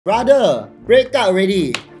Brother, break up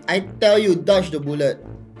already. I tell you, dodge the bullet.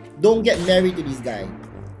 Don't get married to this guy.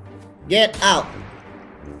 Get out.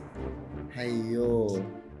 Aiyo.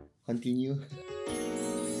 Continue.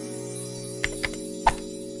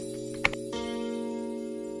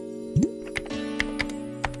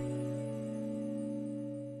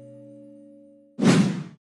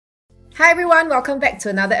 Hi everyone, welcome back to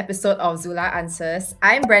another episode of ZULA Answers.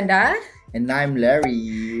 I'm Brenda. And I'm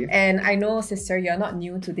Larry. And I know, sister, you're not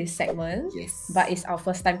new to this segment. Yes. But it's our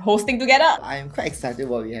first time hosting together. I'm quite excited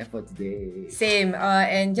what we have for today. Same.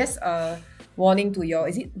 And just a warning to your,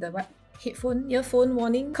 is it the what? Earphone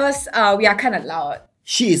warning? Because we are kind of loud.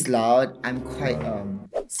 She is loud. I'm quite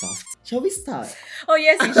soft. Shall we start? Oh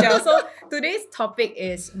yes, we shall. So today's topic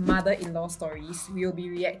is mother-in-law stories. We will be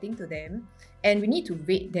reacting to them. And we need to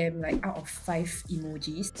rate them like out of 5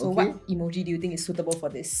 emojis. So Okay. what emoji do you think is suitable for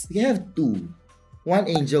this? We have 2. One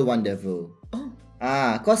angel, one devil. Oh.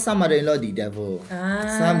 Cause some mother-in-law the devil.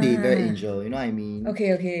 Some they very angel. You know what I mean?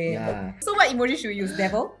 Okay. Yeah. So what emoji should we use?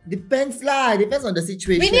 Devil? Depends lah. Depends on the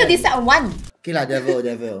situation. We need to decide on one. Okay lah,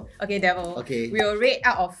 devil. Okay, devil. Okay. We will rate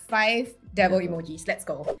out of 5 devil emojis. Let's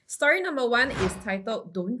go. Story number 1 is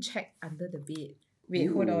titled Don't Check Under the Bed. Wait,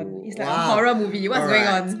 hold on. It's like a horror movie. What's going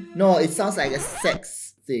on? No, it sounds like a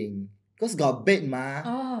sex thing. Cause got bed ma.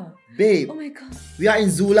 Oh. Babe. Oh my god. We are in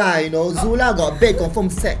ZULA, you know. ZULA got bed, confirm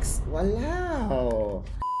sex. Walao.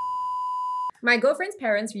 My girlfriend's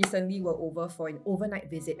parents recently were over for an overnight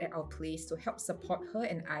visit at our place to help support her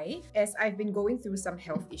and I, as I've been going through some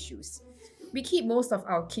health issues. We keep most of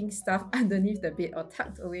our king stuff underneath the bed or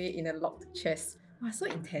tucked away in a locked chest. Wow, so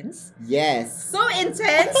intense. Yes. So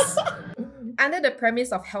intense! Under the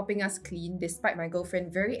premise of helping us clean, despite my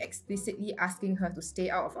girlfriend very explicitly asking her to stay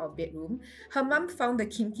out of our bedroom, her mum found the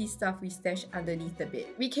kinky stuff we stashed underneath the bed.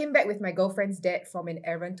 We came back with my girlfriend's dad from an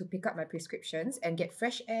errand to pick up my prescriptions and get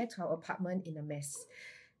fresh air to our apartment in a mess.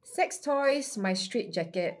 Sex toys, my straight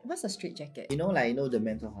jacket. What's a straight jacket? You know the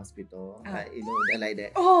mental hospital? Like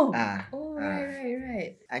that. Oh! Ah.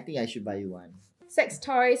 Right. I think I should buy you one. Sex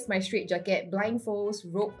toys, my straight jacket, blindfolds,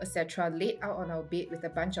 rope, etc. laid out on our bed with a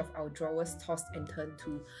bunch of our drawers tossed and turned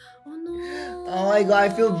to. Oh no! Oh my god, I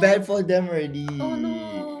feel bad for them already. Oh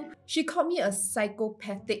no! She called me a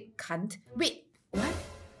psychopathic cunt. Wait, what?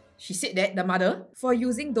 She said that, the mother, for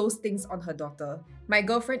using those things on her daughter. My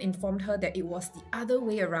girlfriend informed her that it was the other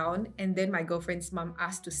way around, and then my girlfriend's mum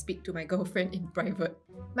asked to speak to my girlfriend in private.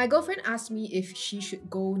 My girlfriend asked me if she should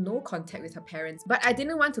go no contact with her parents, but I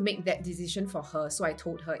didn't want to make that decision for her, so I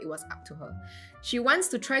told her it was up to her. She wants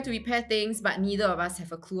to try to repair things, but neither of us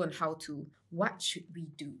have a clue on how to. What should we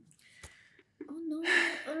do? Oh no.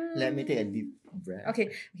 Let me take a deep breath.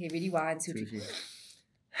 Okay, ready? 1, 2, 3.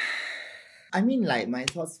 I mean, like, my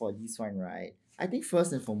thoughts for this one, right? I think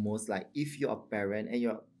first and foremost, like, if you're a parent and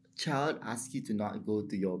your child asks you to not go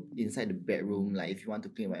to your inside the bedroom, like if you want to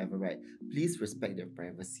clean whatever, right? Please respect their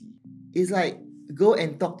privacy. It's like, go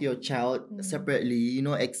and talk to your child separately, you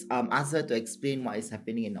know, ask her to explain what is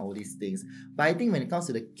happening and all these things. But I think when it comes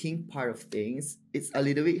to the king part of things, it's a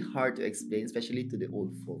little bit hard to explain, especially to the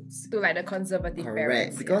old folks. To like the conservative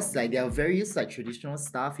parents. Because like they are very used to like traditional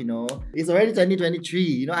stuff, you know. It's already 2023,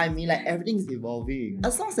 you know what I mean? Like everything's evolving.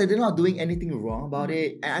 As long as they're not doing anything wrong about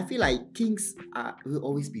it, and I feel like kings will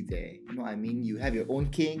always be there. You know what I mean? You have your own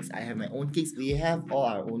kings, I have my own kings, we have all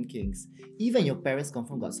our own kings. Even your parents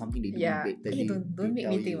confirm got something they do. Don't make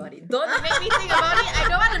me think about it. Don't make me think about it. I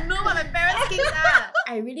don't want to know what my parents' kings are.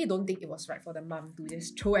 I really don't think it was right for the mum to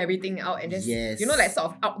just throw everything out and just, you know, like sort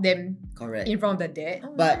of out them in front of the dad.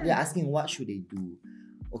 But they're asking what should they do?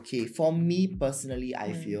 Okay, for me personally,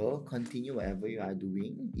 I feel continue whatever you are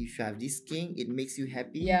doing. If you have this king, it makes you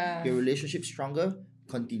happy, your relationship stronger,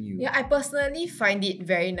 continue. Yeah, I personally find it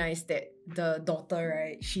very nice that the daughter,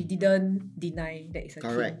 right, she didn't deny that it's a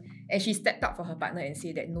king. And she stepped up for her partner and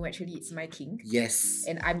said that, no, actually, it's my king. Yes.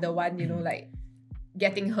 And I'm the one, you know, like,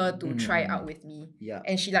 getting her to try out with me. Yeah.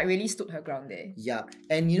 And she like really stood her ground there. Yeah.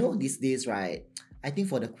 And you know, these days, right, I think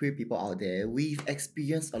for the queer people out there, we've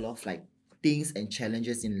experienced a lot of like things and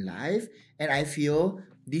challenges in life. And I feel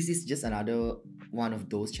this is just another one of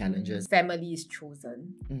those challenges. Family is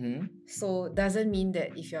chosen. So doesn't mean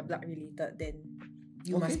that if you're blood related, then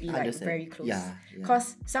you must be like very close.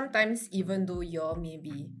 Because sometimes even though you're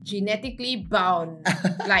maybe genetically bound,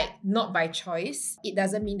 like not by choice, it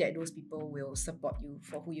doesn't mean that those people will support you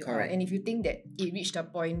for who you are. And if you think that it reached a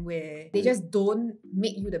point where they just don't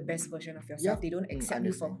make you the best version of yourself, they don't accept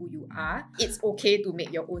you for who you are, it's okay to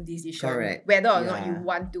make your own decision whether or not you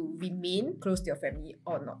want to remain close to your family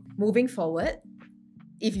or not. Moving forward,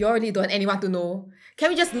 if you already don't want anyone to know, can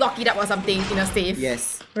we just lock it up or something in a safe?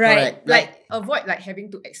 Yes. Right? Correct. Like avoid like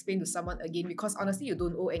having to explain to someone again, because honestly you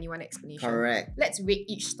don't owe anyone explanation. Correct. Let's rate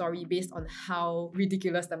each story based on how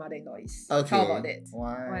ridiculous the mother-in-law is. Okay. How about that?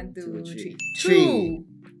 One, two, three. 2.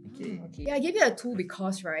 Okay. Yeah, I gave it a 2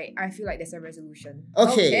 because, right, I feel like there's a resolution.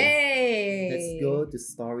 Okay. Let's go to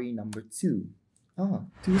story number 2. Oh,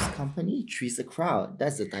 Two's Company, Three's a Crowd.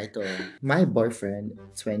 That's the title. My boyfriend,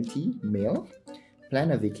 20, male,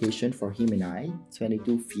 planned a vacation for him and I,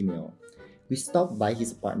 22, female. We stopped by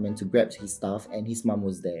his apartment to grab his stuff and his mum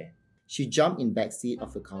was there. She jumped in backseat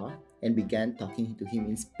of the car and began talking to him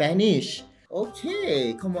in Spanish.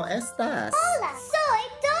 Okay, como estas? Hola, soy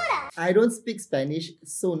Dora. I don't speak Spanish,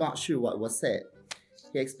 so not sure what was said.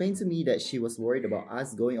 He explained to me that she was worried about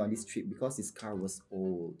us going on this trip because his car was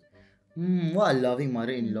old. What a loving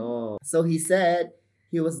mother-in-law. So he said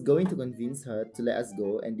he was going to convince her to let us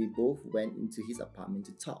go, and they both went into his apartment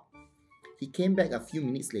to talk. He came back a few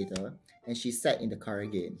minutes later and she sat in the car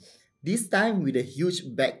again. This time with a huge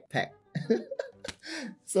backpack.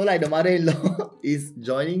 So like the mother-in-law is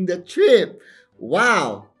joining the trip.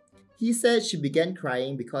 Wow! He said she began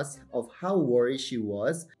crying because of how worried she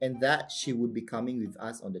was and that she would be coming with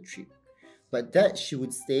us on the trip, but that she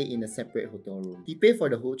would stay in a separate hotel room. He paid for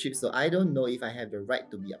the whole trip, so I don't know if I have the right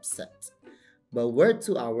to be upset. But we're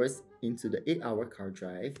 2 hours into the 8-hour car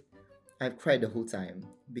drive. I've cried the whole time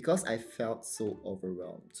because I felt so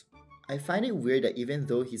overwhelmed. I find it weird that even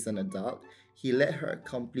though he's an adult, he let her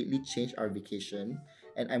completely change our vacation,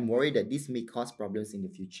 and I'm worried that this may cause problems in the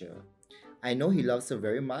future. I know he loves her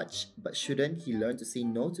very much, but shouldn't he learn to say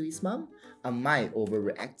no to his mom? Am I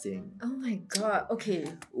overreacting? Oh my god, okay.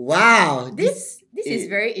 Wow! This is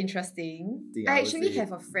very interesting. I actually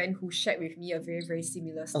have a friend who shared with me a very, very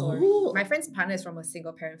similar story. Oh. My friend's partner is from a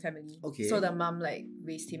single parent family. Okay. So the mom like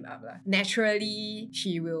raised him up. Naturally,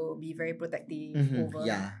 she will be very protective over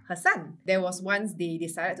her son. There was once they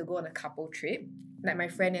decided to go on a couple trip, like my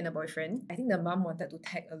friend and a boyfriend. I think the mom wanted to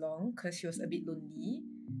tag along because she was a bit lonely.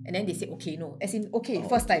 And then they said, okay, no. As in, okay,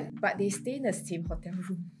 first time. But they stay in the same hotel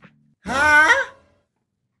room. Huh?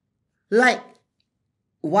 Like,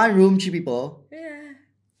 1 room, 3 people? Yeah.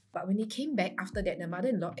 But when they came back after that, the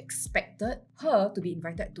mother-in-law expected her to be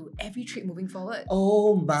invited to every trip moving forward.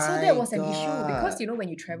 Oh my god. So that was an issue because, you know, when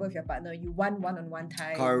you travel with your partner, you want one-on-one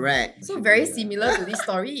time. Correct. So very similar to this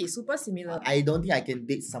story. Super similar. I don't think I can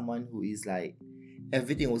date someone who is like,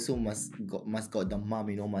 everything also must got the mom,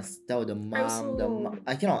 you know, must tell the mom.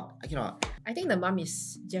 I cannot. I think the mom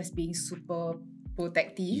is just being super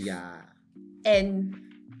protective. Yeah. And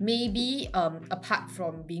maybe apart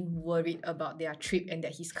from being worried about their trip and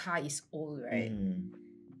that his car is old, right?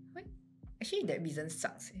 Actually, that reason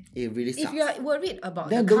sucks. It really sucks. If you are worried about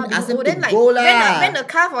then the car don't ask being them old, to then like go lah. rent a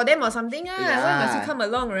car for them or something. Why must you come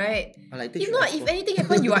along, right? Like, if not, if anything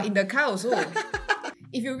happens, you are in the car also.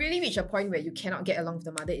 If you really reach a point where you cannot get along with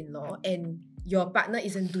the mother-in-law and your partner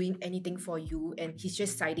isn't doing anything for you and he's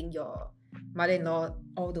just siding your mother-in-law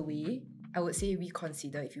all the way, I would say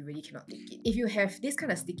reconsider if you really cannot take it. If you have this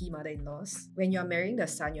kind of sticky mother-in-laws, when you're marrying the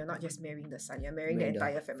son, you're not just marrying the son, you're marrying the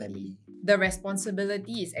entire family. The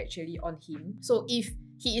responsibility is actually on him. So if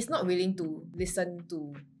he is not willing to listen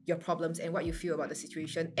to your problems and what you feel about the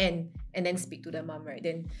situation and then speak to the mom, right,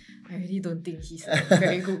 then I really don't think he's a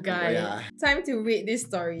very good guy. Time to rate this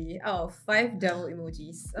story out of 5 devil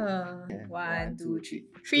emojis. 1, 2,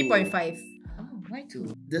 3. 3.5. Oh, why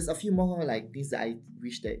 2? There's a few more like things that I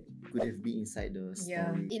wish that could have been inside the story.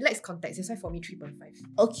 Yeah, it lacks context. That's why for me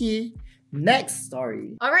 3.5. Okay, next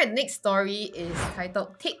story. Alright, next story is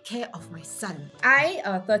titled Take Care of My Son. I,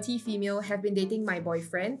 a 30 female, have been dating my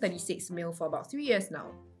boyfriend, 36 male, for about 3 years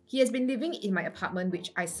now. He has been living in my apartment,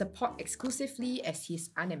 which I support exclusively as he's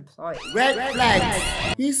unemployed. Red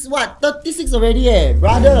flags! He's what, 36 already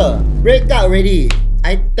brother, break up already.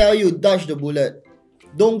 I tell you, dodge the bullet.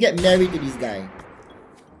 Don't get married to this guy.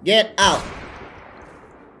 Get out!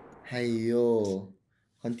 Aiyo.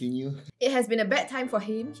 Continue. It has been a bad time for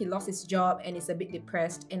him. He lost his job and is a bit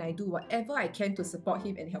depressed, and I do whatever I can to support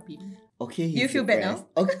him and help him. Okay, do you feel bad now?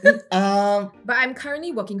 Okay. But I'm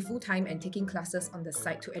currently working full-time and taking classes on the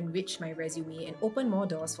side to enrich my resume and open more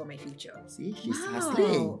doors for my future. See, she's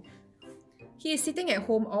hustling. He is sitting at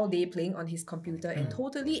home all day playing on his computer and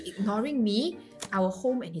totally ignoring me, our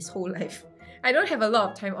home and his whole life. I don't have a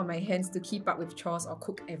lot of time on my hands to keep up with chores or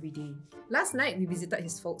cook every day. Last night, we visited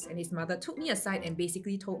his folks and his mother took me aside and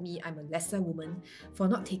basically told me I'm a lesser woman for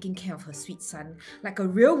not taking care of her sweet son like a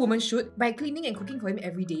real woman should by cleaning and cooking for him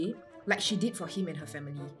every day, like she did for him and her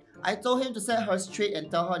family. I told him to set her straight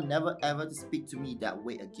and tell her never ever to speak to me that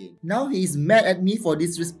way again. Now he is mad at me for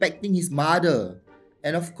disrespecting his mother.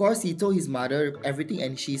 And of course, he told his mother everything,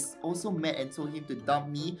 and she's also mad and told him to dump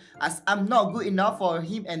me as I'm not good enough for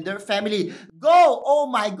him and their family. Go! Oh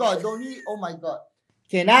my god, don't he? Oh my god.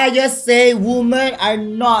 Can I just say, women are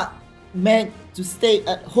not meant to stay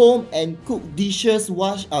at home and cook dishes,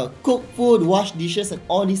 cook food, wash dishes, and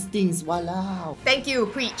all these things. Walao. Thank you,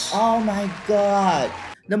 preach. Oh my god.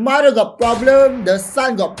 The mother got problem, the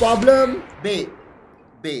son got problem. Babe.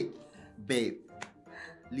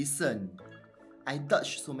 Listen. I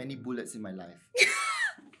dodged so many bullets in my life.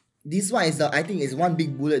 This one is I think is one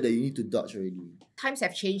big bullet that you need to dodge already. Times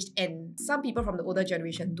have changed and some people from the older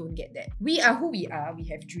generation don't get that. We are who we are. We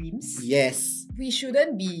have dreams. Yes. We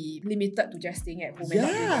shouldn't be limited to just staying at home and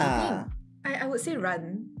not doing anything. I would say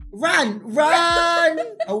run. Run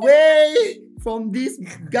away from this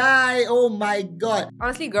guy. Oh my god.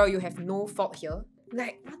 Honestly, girl, you have no fault here.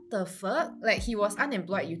 Like, what the fuck? Like, he was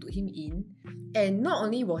unemployed, you took him in. And not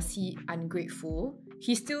only was he ungrateful,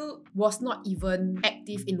 he still was not even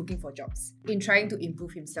active in looking for jobs, in trying to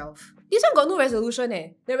improve himself. This one got no resolution eh.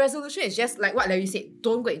 The resolution is just like what Larry said,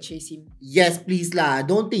 don't go and chase him. Yes, please lah.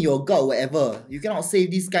 Don't think you're God or whatever. You cannot save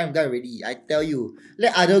this kind of guy already. I tell you.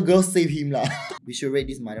 Let other girls save him lah. We should rate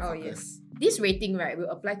this motherfucker. Oh yes. This rating, right, will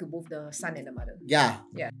apply to both the son and the mother. Yeah.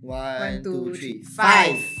 Yeah. 1, 2, 3,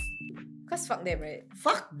 5. Because fuck them, right?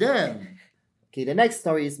 Fuck them. Okay, the next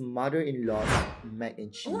story is mother-in-law's mac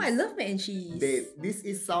and cheese. Oh, I love mac and cheese. Babe, this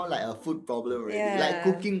is sound like a food problem already. Yeah. Like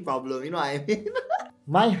cooking problem, you know what I mean?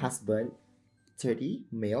 My husband, 30,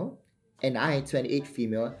 male, and I, 28,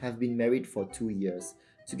 female, have been married for 2 years.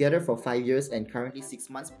 Together for 5 years and currently 6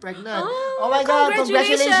 months pregnant. Oh my god,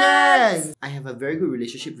 congratulations! I have a very good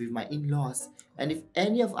relationship with my in-laws. And if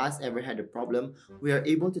any of us ever had a problem, we are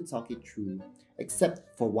able to talk it through.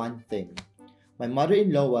 Except for one thing. My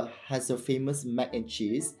mother-in-law has her famous mac and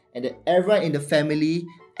cheese, and that everyone in the family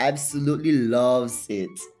absolutely loves it.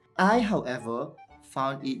 I, however,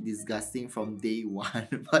 found it disgusting from day one,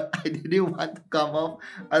 but I didn't want to come off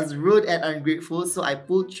as rude and ungrateful, so I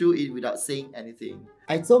pulled through it without saying anything.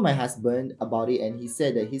 I told my husband about it, and he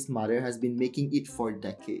said that his mother has been making it for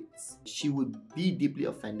decades. She would be deeply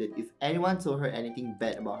offended if anyone told her anything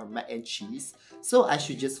bad about her mac and cheese, so I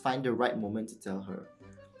should just find the right moment to tell her.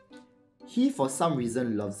 He, for some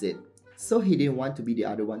reason, loves it, so he didn't want to be the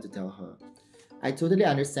other one to tell her. I totally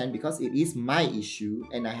understand because it is my issue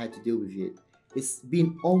and I had to deal with it. It's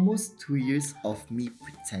been almost 2 years of me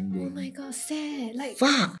pretending. Oh my god, sad. Like,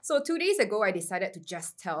 fuck! So 2 days ago, I decided to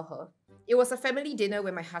just tell her. It was a family dinner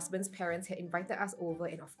where my husband's parents had invited us over,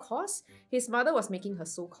 and of course, his mother was making her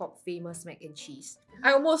so-called famous mac and cheese.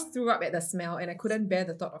 I almost threw up at the smell and I couldn't bear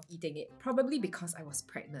the thought of eating it, probably because I was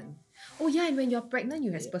pregnant. Oh yeah, and when you're pregnant,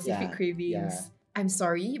 you have specific cravings. Yeah. I'm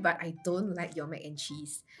sorry, but I don't like your mac and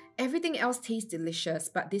cheese. Everything else tastes delicious,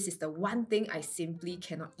 but this is the one thing I simply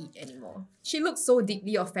cannot eat anymore. She looked so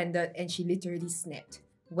deeply offended and she literally snapped.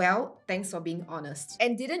 Well, thanks for being honest.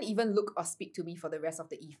 And didn't even look or speak to me for the rest of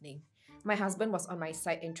the evening. My husband was on my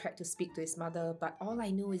side and tried to speak to his mother, but all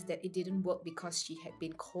I know is that it didn't work because she had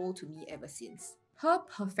been cold to me ever since. Her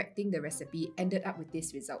perfecting the recipe ended up with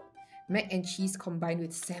this result. Mac and cheese combined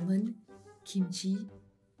with salmon, kimchi,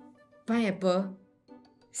 pineapple,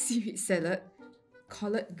 seaweed salad,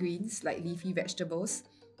 collard greens like leafy vegetables,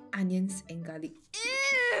 onions and garlic.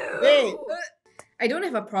 Ew! Wait. I don't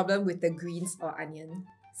have a problem with the greens or onion.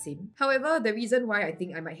 Same. However, the reason why I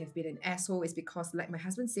think I might have been an asshole is because, like my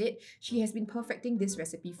husband said, she has been perfecting this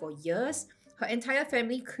recipe for years. Her entire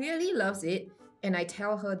family clearly loves it, and I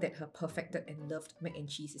tell her that her perfected and loved mac and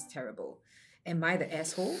cheese is terrible. Am I the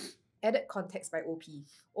asshole? Added context by OP.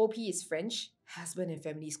 OP is French, husband and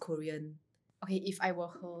family is Korean. Okay, if I were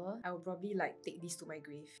her, I would probably take this to my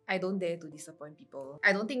grave. I don't dare to disappoint people.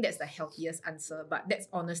 I don't think that's the healthiest answer, but that's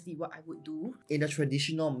honestly what I would do. In a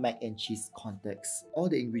traditional mac and cheese context, all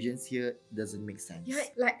the ingredients here doesn't make sense. Yeah,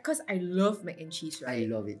 cause I love mac and cheese, right? I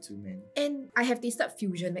love it too, man. And I have tasted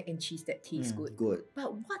fusion mac and cheese that tastes good. Good.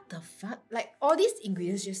 But what the fuck? All these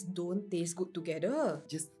ingredients just don't taste good together.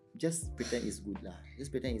 Just pretend it's good lah.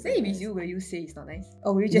 Just pretend it's nice. Maybe you will you say it's not nice?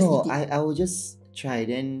 Or will you just eat it? I will just try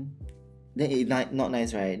then it's not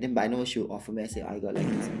nice, right? Then but I know she'll offer me. I say I got like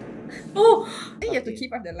this. Oh, then you have to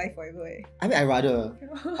keep up the life forever. I mean,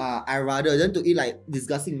 I rather than to eat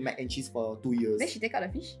disgusting mac and cheese for 2 years. Then she take out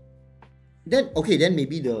the fish. Then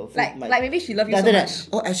maybe the food maybe she loves you so much.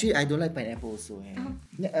 Oh, actually, I don't like pineapple also.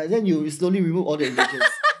 Then you slowly remove all the ingredients.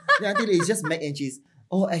 Then until it's just mac and cheese.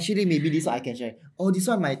 Oh, actually, maybe this one I can try. Oh, this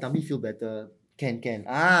one my tummy feel better. Can.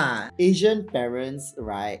 Asian parents,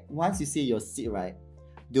 right? Once you say you're sick, right?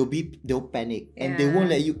 They'll panic and they won't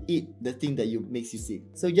let you eat the thing that makes you sick.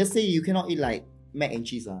 So just say you cannot eat mac and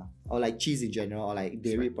cheese or like cheese in general or like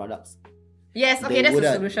dairy products. Yes, okay, that's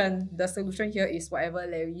the solution. The solution here is whatever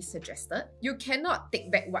Larry suggested. You cannot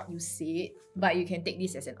take back what you said, but you can take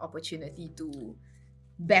this as an opportunity to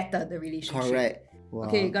better the relationship. Correct. Wow.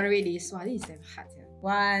 Okay, gotta rate this. Wow, this is damn hard.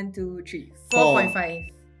 1, 2, 3.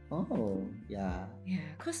 4.5. Oh, yeah. Yeah,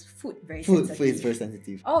 because food sensitive. Food is very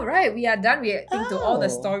sensitive. Alright, we are done reacting to all the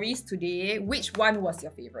stories today. Which one was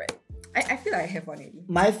your favorite? I feel like I have one already.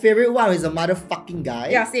 My favorite one is a motherfucking guy.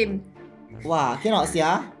 Yeah, same. Wow, cannot see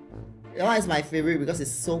That one is my favorite because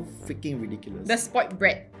it's so freaking ridiculous. The spoiled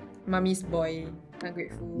brat. Mummy's boy.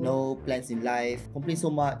 Ungrateful. No plans in life. Complain so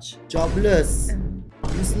much. Jobless.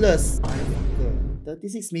 Useless. Motherfucker.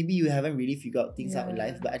 36, maybe you haven't really figured out things out in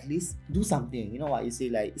life, but at least do something. You know what you say,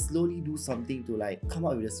 like slowly do something to like come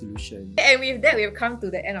up with a solution. And with that, we've come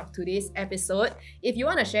to the end of today's episode. If you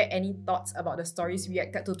want to share any thoughts about the stories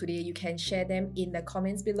reacted to today, you can share them in the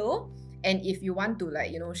comments below. And if you want to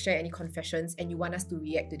share any confessions and you want us to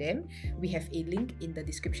react to them, we have a link in the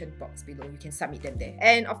description box below. You can submit them there.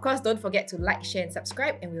 And of course, don't forget to like, share and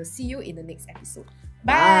subscribe, and we'll see you in the next episode.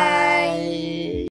 Bye!